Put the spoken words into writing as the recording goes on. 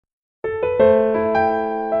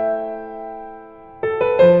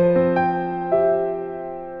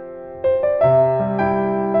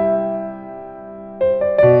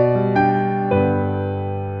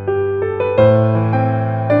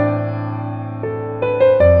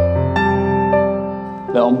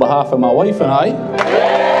that on behalf of my wife and I,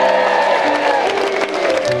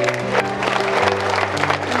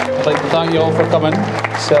 I'd like to thank you all for coming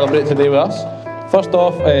to celebrate today with us. First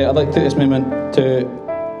off, I'd like to take this moment to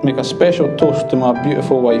make a special toast to my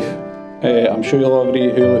beautiful wife. I'm sure you'll all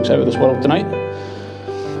agree who looks out of this world tonight.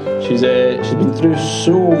 She's been through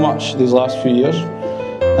so much these last few years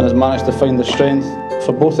and has managed to find the strength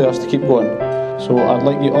for both of us to keep going. So I'd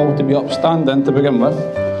like you all to be upstanding to begin with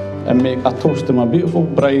and make a toast to my beautiful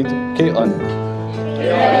bride, Caitlin.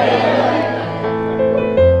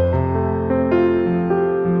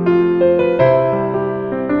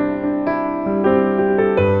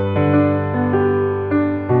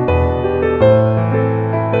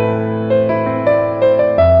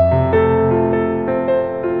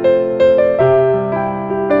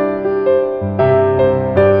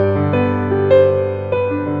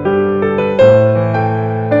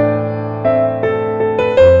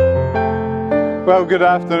 Well, good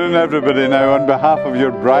afternoon everybody. Now, on behalf of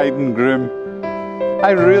your bride and groom,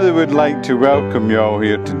 I really would like to welcome you all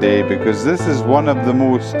here today, because this is one of the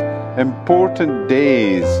most important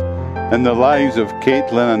days in the lives of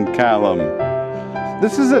Caitlin and Callam.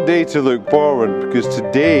 This is a day to look forward, because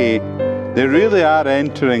today they really are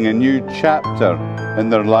entering a new chapter in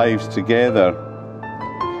their lives together.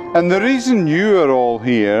 And the reason you are all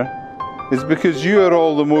here is because you are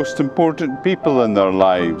all the most important people in their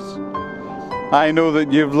lives. I know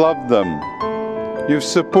that you've loved them, you've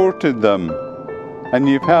supported them, and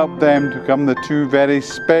you've helped them to become the two very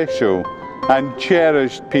special and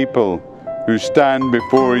cherished people who stand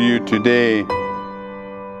before you today.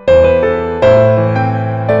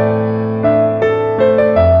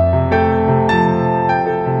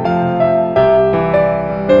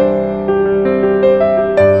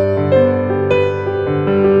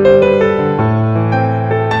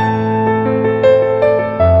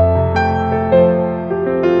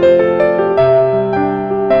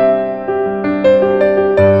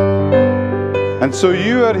 And so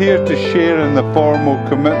you are here to share in the formal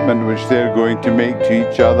commitment which they're going to make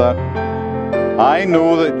to each other. I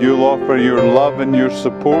know that you'll offer your love and your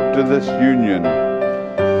support to this union,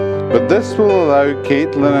 but this will allow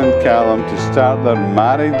Caitlin and Callam to start their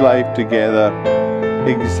married life together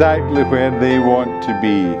exactly where they want to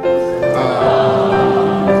be.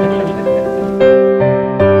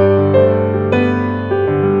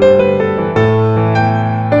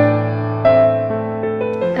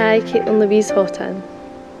 I, Caitlin Louise Houghton,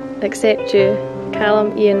 accept you,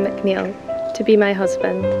 Callam Ian McNeill, to be my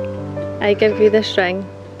husband. I give you this ring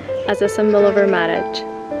as a symbol of our marriage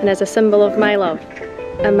and as a symbol of my love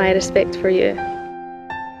and my respect for you.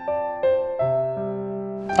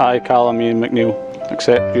 I, Callam Ian McNeill,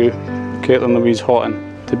 accept you, Caitlin Louise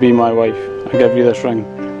Houghton, to be my wife. I give you this ring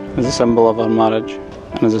as a symbol of our marriage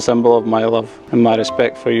and as a symbol of my love and my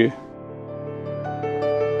respect for you.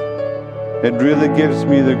 It really gives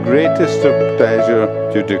me the greatest of pleasure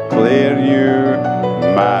to declare you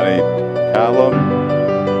married. Callam,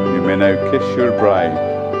 you may now kiss your bride.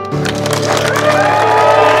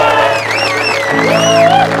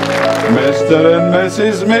 Mr. and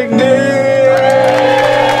Mrs. McNeill!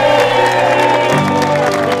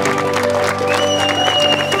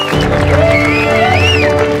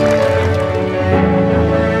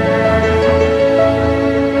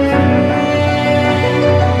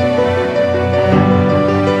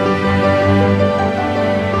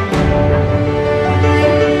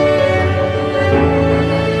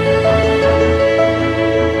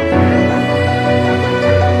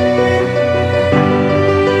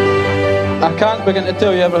 I can't begin to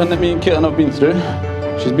tell you everything that me and Caitlin have been through.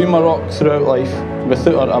 She's been my rock throughout life.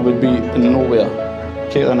 Without her, I would be in nowhere.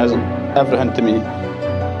 Caitlin is everything to me.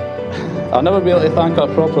 I'll never be able to thank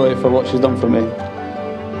her properly for what she's done for me,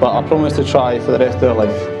 but I promise to try for the rest of her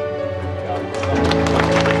life.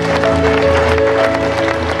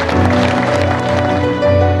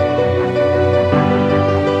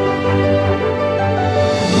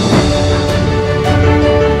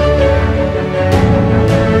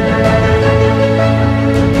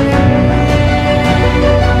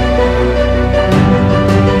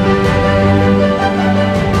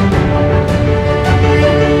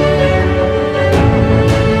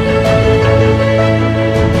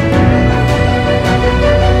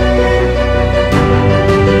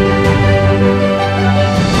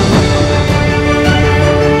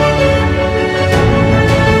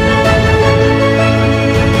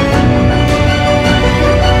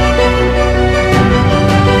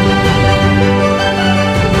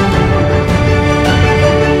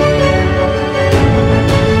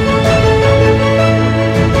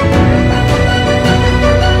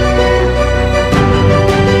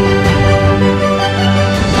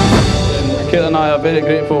 very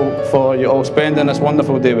grateful for you all spending this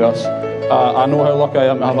wonderful day with us. I know how lucky I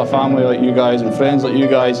am to have a family like you guys and friends like you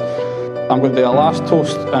guys. I'm going to do a last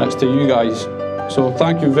toast, and it's to you guys. So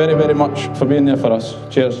thank you very, very much for being there for us.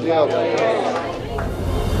 Cheers.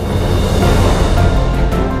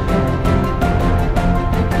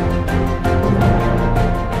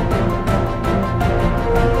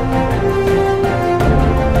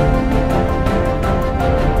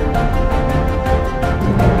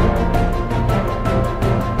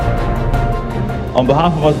 On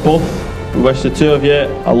behalf of us both, we wish the two of you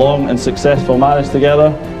a long and successful marriage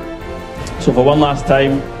together. So for one last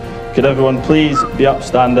time, could everyone please be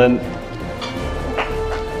upstanding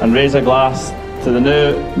and raise a glass to the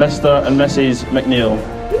new Mr. and Mrs. McNeil.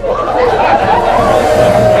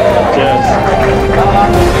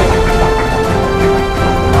 Cheers.